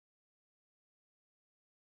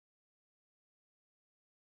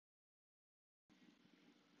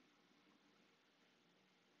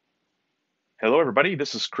Hello, everybody.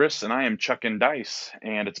 This is Chris, and I am chucking dice.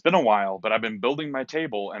 And it's been a while, but I've been building my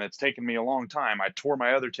table, and it's taken me a long time. I tore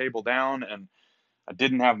my other table down, and I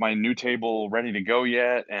didn't have my new table ready to go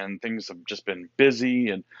yet, and things have just been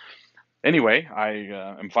busy. And anyway,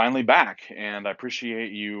 I am finally back, and I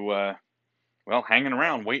appreciate you, hanging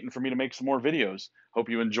around, waiting for me to make some more videos. Hope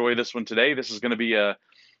you enjoy this one today. This is going to be a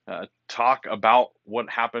talk about what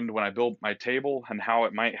happened when I built my table and how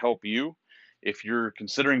it might help you if you're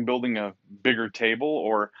considering building a bigger table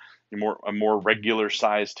or a more regular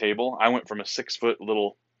size table. I went from a 6 foot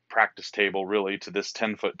little practice table really to this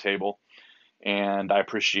 10 foot table, and I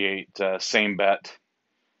appreciate Same Bet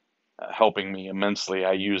helping me immensely.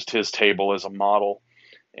 I used his table as a model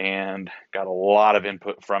and got a lot of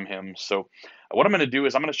input from him. So what I'm going to do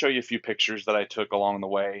is I'm going to show you a few pictures that I took along the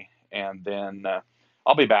way, and then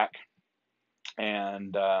I'll be back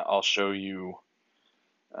and I'll show you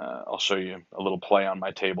a little play on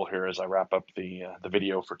my table here as I wrap up the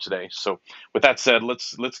video for today. So with that said,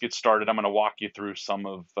 let's get started. I'm going to walk you through some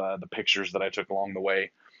of the pictures that I took along the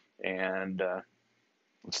way, and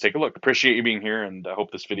let's take a look. Appreciate you being here, and I hope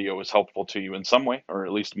this video was helpful to you in some way, or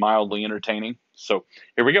at least mildly entertaining. So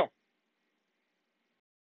here we go.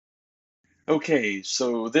 Okay,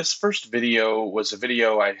 so this first video was a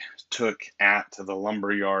video I took at the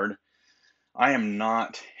lumber yard. I am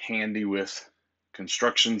not handy with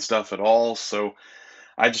construction stuff at all, so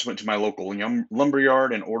I just went to my local lumber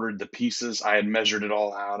yard and ordered the pieces. I had measured it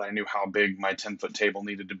all out. I knew how big my 10-foot table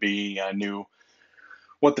needed to be. I knew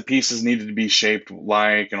what the pieces needed to be shaped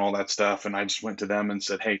like and all that stuff. And I just went to them and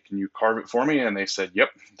said, "Hey, can you carve it for me?" And they said, "Yep,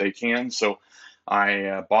 they can." So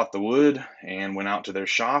I bought the wood and went out to their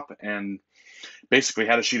shop and basically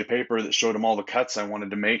had a sheet of paper that showed them all the cuts I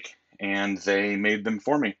wanted to make, and they made them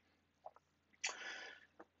for me.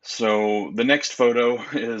 So the next photo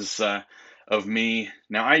is of me.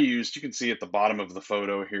 Now you can see at the bottom of the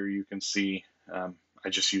photo here, you can see I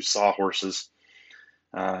just used sawhorses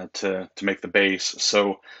to make the base.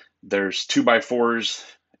 So there's 2x4s,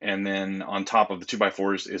 and then on top of the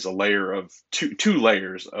 2x4s is a layer of two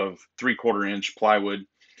layers of 3/4 inch plywood.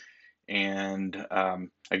 And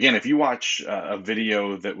again, if you watch a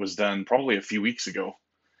video that was done probably a few weeks ago,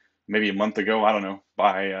 maybe a month ago, I don't know,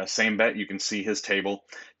 by Same Bet, you can see his table.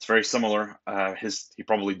 It's very similar. He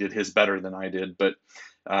probably did his better than I did, but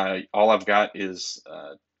all I've got is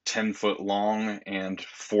 10 foot long and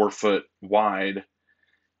 4 foot wide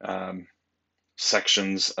um,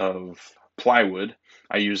 sections of plywood.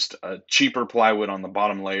 I used a cheaper plywood on the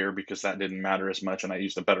bottom layer because that didn't matter as much, and I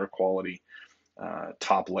used a better quality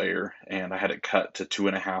top layer, and I had it cut to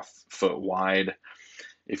 2.5 foot wide.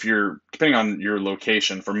 If you're depending on your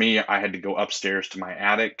location, for me, I had to go upstairs to my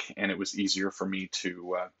attic, and it was easier for me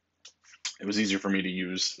to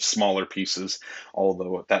use smaller pieces,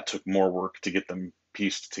 although that took more work to get them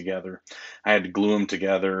pieced together. I had to glue them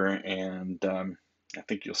together, and I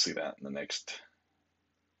think you'll see that in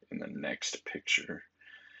the next picture.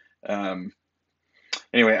 Um,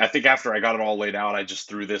 Anyway, I think after I got it all laid out, I just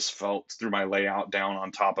threw my layout down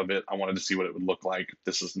on top of it. I wanted to see what it would look like.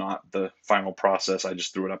 This is not the final process. I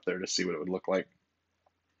just threw it up there to see what it would look like.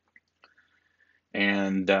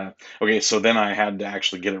 And okay, so then I had to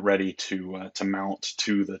actually get it ready to mount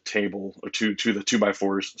to the table, or to the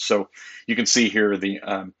 2x4s. So you can see here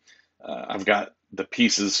I've got the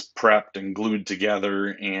pieces prepped and glued together,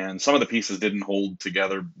 and some of the pieces didn't hold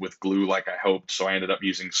together with glue like I hoped, so I ended up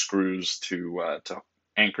using screws to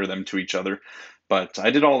anchor them to each other. But I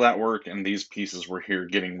did all that work, and these pieces were here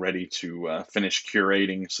getting ready to finish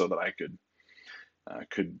curating so that I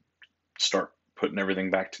could start putting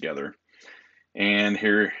everything back together. And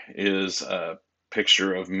here is a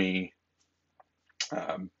picture of me,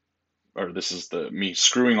 um, or this is the me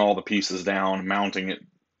screwing all the pieces down, mounting it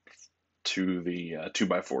to the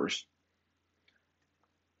 2x4s.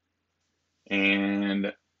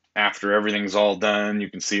 And after everything's all done,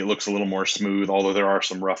 you can see it looks a little more smooth, although there are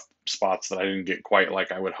some rough spots that I didn't get quite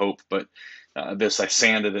like I would hope. But I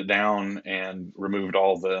sanded it down and removed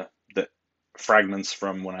all the fragments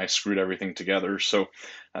from when I screwed everything together. So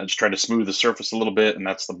I just tried to smooth the surface a little bit, and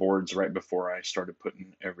that's the boards right before I started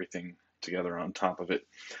putting everything together on top of it.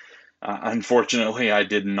 Unfortunately, I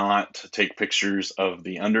did not take pictures of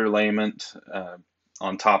the underlayment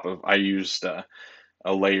on top of. I used a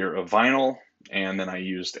layer of vinyl, and then I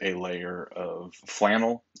used a layer of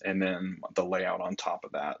flannel, and then the layout on top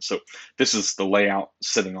of that. So this is the layout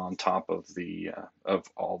sitting on top of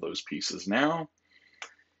all those pieces now.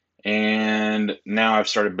 And now I've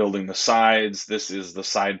started building the sides. This is the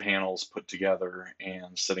side panels put together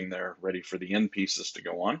and sitting there ready for the end pieces to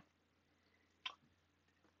go on.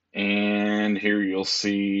 And here you'll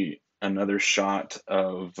see another shot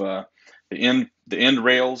of the end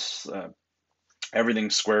rails.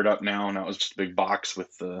 Everything's squared up now. Now it's just a big box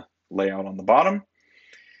with the layout on the bottom.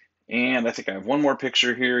 And I think I have one more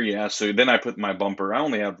picture here. Yeah, so then I put my bumper. I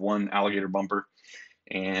only have one alligator bumper.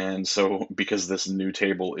 And so because this new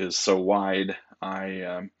table is so wide,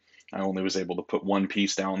 I only was able to put one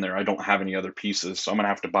piece down there. I don't have any other pieces, so I'm gonna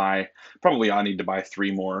have to buy, probably I need to buy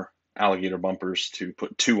three more alligator bumpers to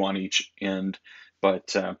put two on each end.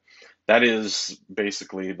 But that is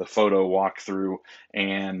basically the photo walkthrough.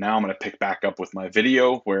 And now I'm gonna pick back up with my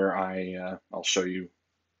video where I'll show you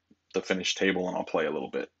the finished table and I'll play a little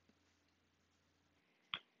bit.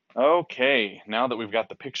 Okay, now that we've got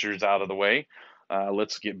the pictures out of the way,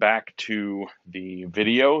 let's get back to the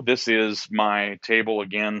video. This is my table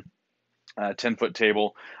again, 10-foot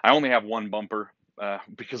table. I only have one bumper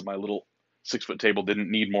because my little 6-foot table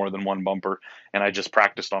didn't need more than one bumper, and I just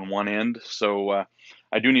practiced on one end. So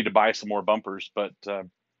I do need to buy some more bumpers, but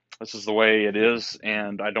this is the way it is,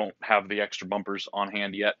 and I don't have the extra bumpers on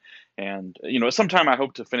hand yet. And sometime I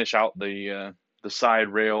hope to finish out the side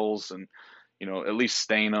rails and at least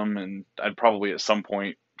stain them, and I'd probably at some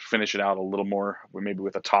point finish it out a little more, maybe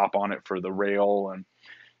with a top on it for the rail, and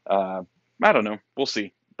I don't know, we'll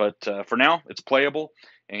see. But for now, it's playable,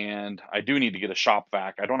 and I do need to get a shop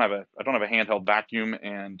vac. I don't have a handheld vacuum,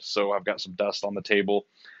 and so I've got some dust on the table,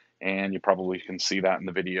 and you probably can see that in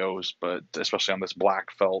the videos, but especially on this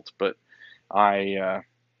black felt. But I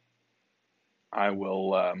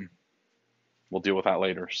will we'll deal with that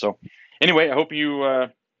later. So anyway, I hope you've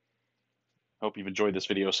enjoyed this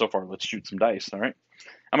video so far. Let's shoot some dice. All right.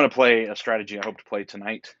 I'm going to play a strategy I hope to play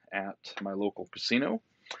tonight at my local casino.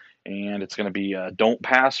 And it's going to be don't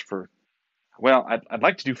pass for, well, I'd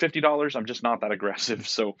like to do $50. I'm just not that aggressive.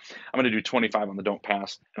 So I'm going to do 25 on the don't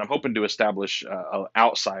pass. And I'm hoping to establish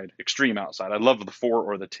outside, extreme outside. I'd love the 4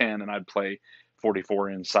 or the 10, and I'd play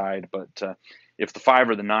 44 inside. But if the 5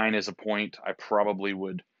 or the 9 is a point, I probably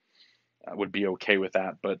would be okay with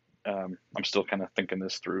that. But I'm still kind of thinking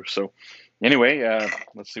this through. So anyway,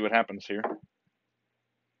 let's see what happens here.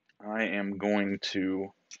 I am going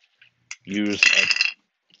to use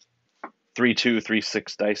a 3-2,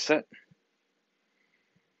 3-6 dice set.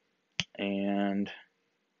 And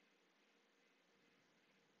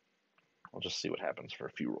I'll just see what happens for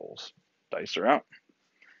a few rolls. Dice are out.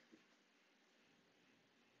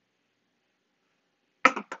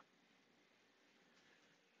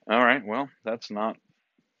 All right, well, that's not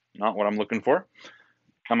what I'm looking for.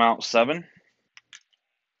 Come out 7.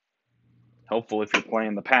 Helpful if you're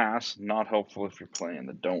playing the pass, not helpful if you're playing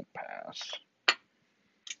the don't pass.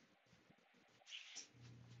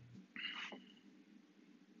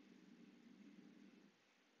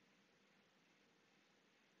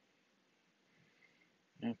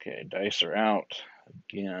 Okay, dice are out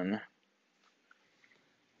again.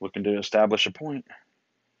 Looking to establish a point.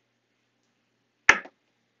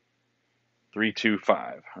 3, 2,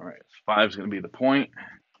 5. All right, 5 is going to be the point.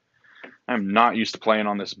 I'm not used to playing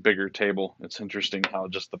on this bigger table. It's interesting how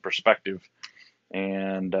just the perspective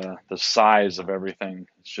and the size of everything,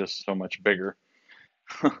 it's just so much bigger.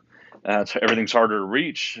 Everything's harder to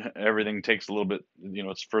reach. Everything takes a little bit,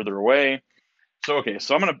 it's further away. So okay,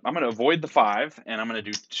 so I'm gonna avoid the 5, and I'm gonna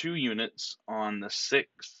do 2 units on the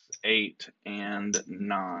 6, 8, and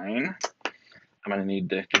 9. I'm gonna need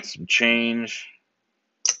to get some change.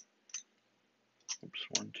 Oops,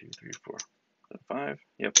 1, 2, 3, 4, 5.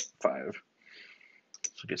 Yep, 5.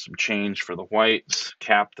 So get some change for the whites.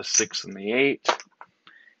 Cap the 6 and the 8,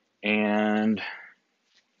 and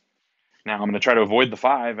now I'm gonna try to avoid the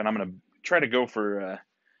 5, and I'm gonna try to go for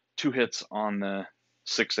 2 hits on the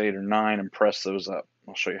 6, 8, or 9 and press those up.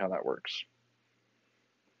 I'll show you how that works.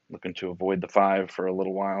 Looking to avoid the 5 for a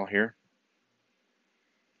little while here.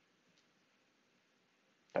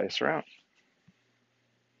 Dice are out.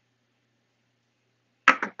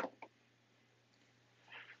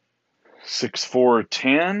 6, 4,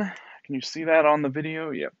 10. Can you see that on the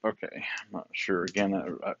video? Yep. Okay. I'm not sure. Again,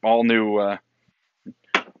 all new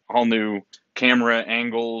camera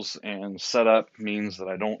angles and setup means that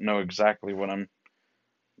I don't know exactly what I'm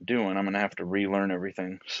doing. I'm gonna have to relearn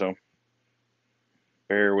everything. So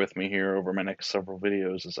bear with me here over my next several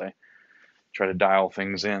videos as I try to dial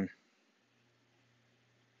things in.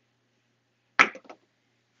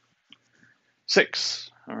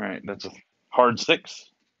 6. All right, that's a hard 6.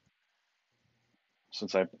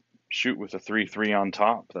 Since I shoot with a 3-3 on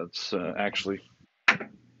top, that's actually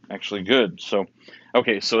good. So,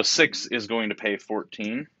 okay, so a 6 is going to pay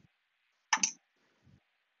 14.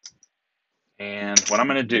 And what I'm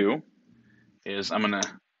going to do is I'm going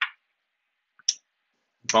to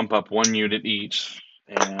bump up 1 unit each.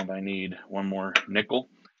 And I need one more nickel.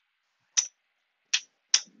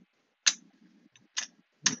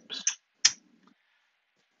 Oops.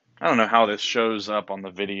 I don't know how this shows up on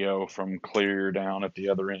the video from clear down at the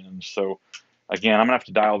other end. So again, I'm gonna have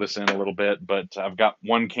to dial this in a little bit, but I've got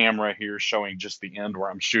one camera here showing just the end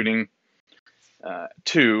where I'm shooting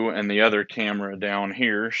to, and the other camera down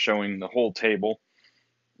here showing the whole table.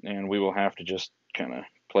 And we will have to just kind of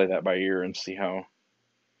play that by ear and see how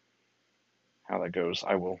that goes.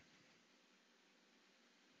 I will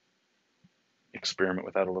experiment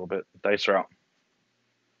with that a little bit. Dice are out.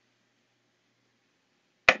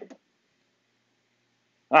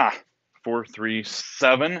 Ah,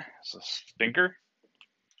 4-3-7. It's a stinker.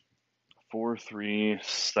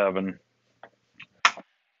 4-3-7.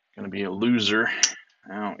 Gonna be a loser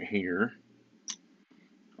out here.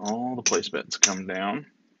 All the place bets come down.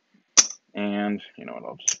 And you know what,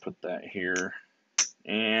 I'll just put that here.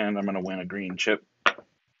 And I'm gonna win a green chip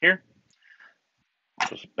here. I'll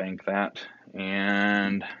just bank that.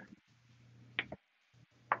 And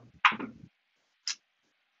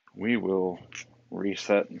we will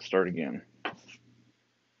reset and start again.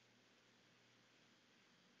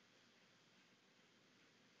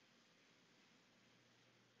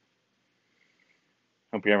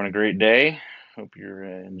 Hope you're having a great day. Hope you're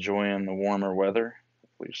enjoying the warmer weather.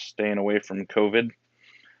 Hopefully staying away from COVID,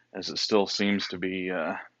 as it still seems to be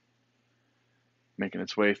making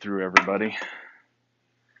its way through everybody.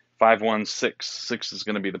 5-1-6. 6 is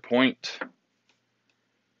going to be the point.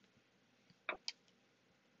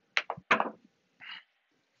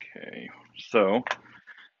 Okay, so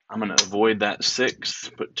I'm going to avoid that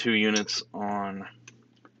 6, put 2 units on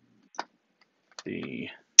the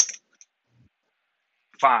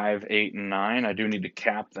 5, 8, and 9. I do need to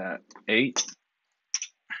cap that 8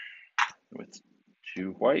 with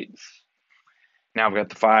 2 whites. Now I've got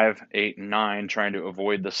the 5, 8, and 9, trying to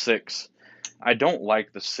avoid the 6. I don't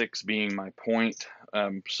like the 6 being my point.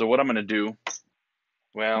 So what I'm going to do,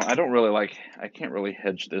 well, I can't really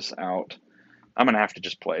hedge this out. I'm going to have to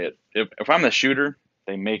just play it. If I'm the shooter,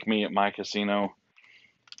 they make me at my casino.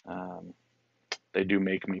 They do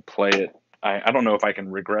make me play it. I don't know if I can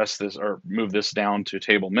regress this or move this down to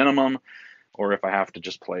table minimum, or if I have to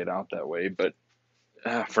just play it out that way. But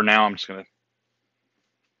for now, I'm just going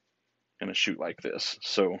to shoot like this.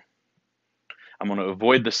 So I'm going to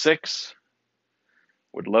avoid the 6.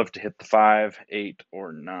 Would love to hit the 5, 8,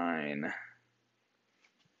 or 9.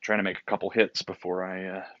 Trying to make a couple hits before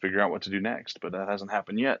I figure out what to do next, but that hasn't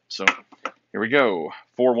happened yet. So here we go.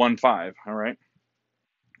 4-1-5. All right.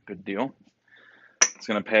 Good deal. It's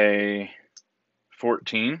going to pay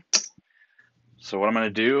 14. So what I'm going to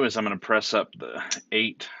do is I'm going to press up the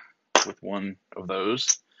 8 with one of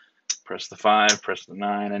those. Press the 5, press the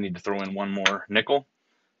 9. I need to throw in one more nickel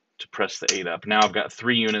to press the 8 up. Now I've got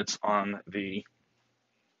 3 units on the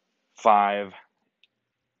 5,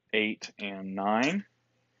 8, and 9.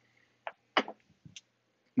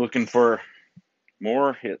 Looking for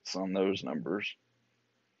more hits on those numbers.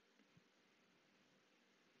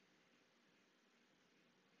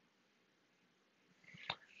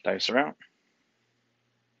 Dice are out.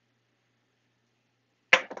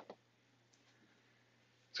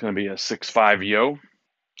 It's going to be a 6-5 yo.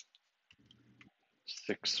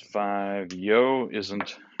 6-5 yo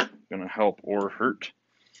isn't going to help or hurt.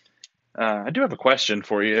 I do have a question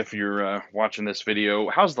for you if you're watching this video.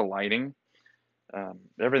 How's the lighting?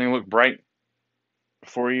 Everything look bright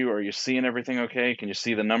for you? Are you seeing everything okay? Can you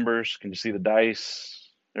see the numbers? Can you see the dice?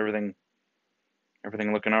 Everything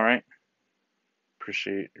looking all right?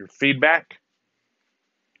 Appreciate your feedback.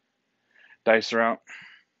 Dice are out.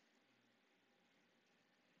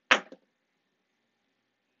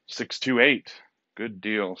 6-2-8. Good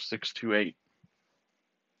deal. 6-2-8.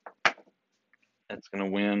 That's going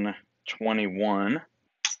to win 21.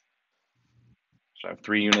 So I have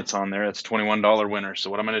 3 units on there. That's $21 winner.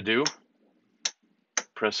 So what I'm going to do,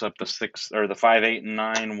 press up the 6 or the 5, 8, and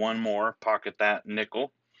 9 one more, pocket that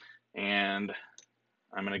nickel, and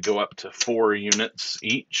I'm going to go up to 4 units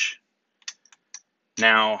each.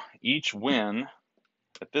 Now, each win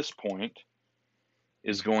at this point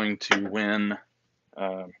is going to win.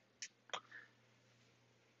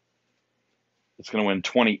 It's going to win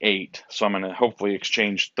 28. So I'm going to hopefully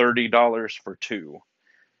exchange $30 for 2.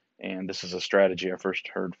 And this is a strategy I first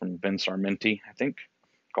heard from Vince Armenti, I think,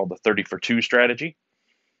 called the 30 for 2 strategy.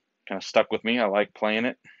 Kind of stuck with me. I like playing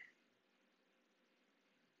it.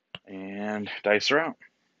 And dice are out.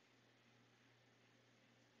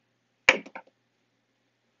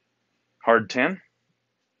 Hard 10.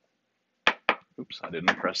 Oops, I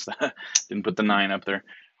didn't press that. Didn't put the 9 up there.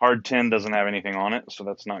 Hard 10 doesn't have anything on it, so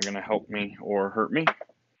that's not going to help me or hurt me.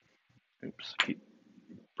 Oops, keep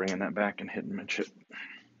bringing that back and hitting my chip.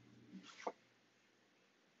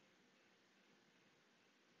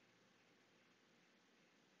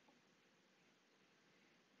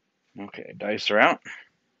 Okay, dice are out.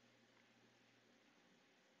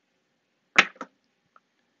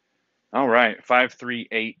 All right, 5, 3,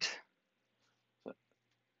 8.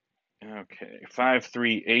 Okay, 5,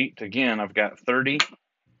 3, 8. Again, I've got 30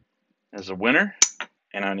 as a winner,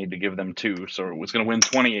 and I need to give them 2. So it was going to win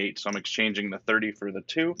 28, so I'm exchanging the 30 for the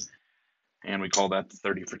 2, and we call that the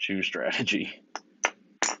 30 for 2 strategy.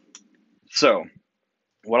 So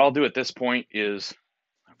what I'll do at this point is,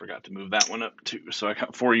 I forgot to move that one up too, so I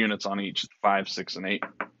got 4 units on each, 5, 6, and 8.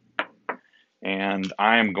 And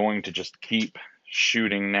I am going to just keep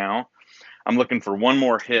shooting now. I'm looking for one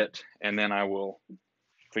more hit, and then I will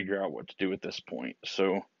figure out what to do at this point.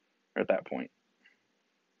 So, or at that point.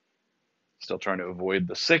 Still trying to avoid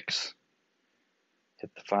the 6. Hit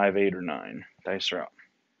the 5, 8, or 9. Dice are out.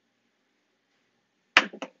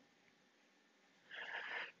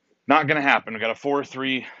 Not going to happen. I got a 4,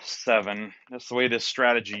 3, 7. That's the way this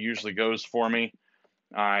strategy usually goes for me.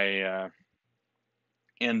 I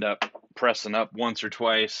end up pressing up once or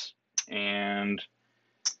twice, and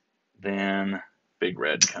then big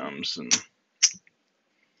red comes, and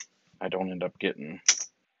I don't end up getting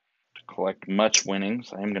to collect much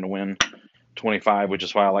winnings. I am going to win 25, which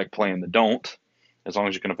is why I like playing the don't. As long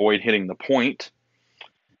as you can avoid hitting the point,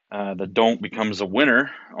 the don't becomes a winner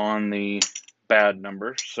on the bad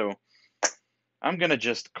number. So I'm going to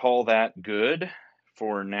just call that good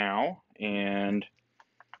for now. And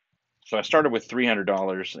so I started with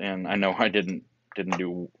 $300, and I know I didn't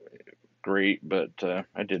do great, but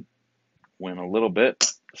I did win a little bit.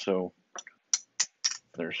 So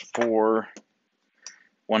there's 4,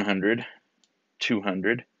 100,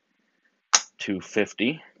 200,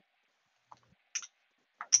 250,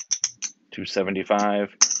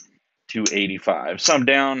 275, 285. So I'm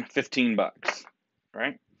down 15 bucks,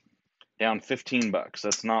 right? Down 15 bucks.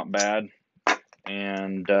 That's not bad.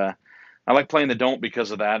 And I like playing the don't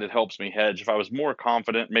because of that. It helps me hedge. If I was more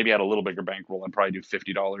confident, maybe I had a little bigger bankroll, I'd probably do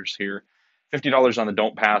 $50 here. $50 on the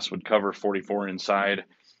don't pass would cover 44 inside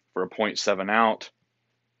for a 0.7 out.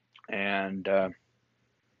 And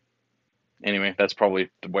anyway, that's probably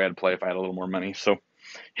the way I'd play if I had a little more money. So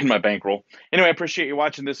in my bankroll. Anyway, I appreciate you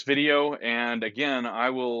watching this video. And again, I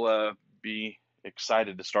will be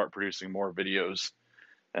excited to start producing more videos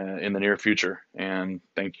in the near future. And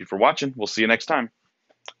thank you for watching. We'll see you next time.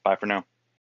 Bye for now.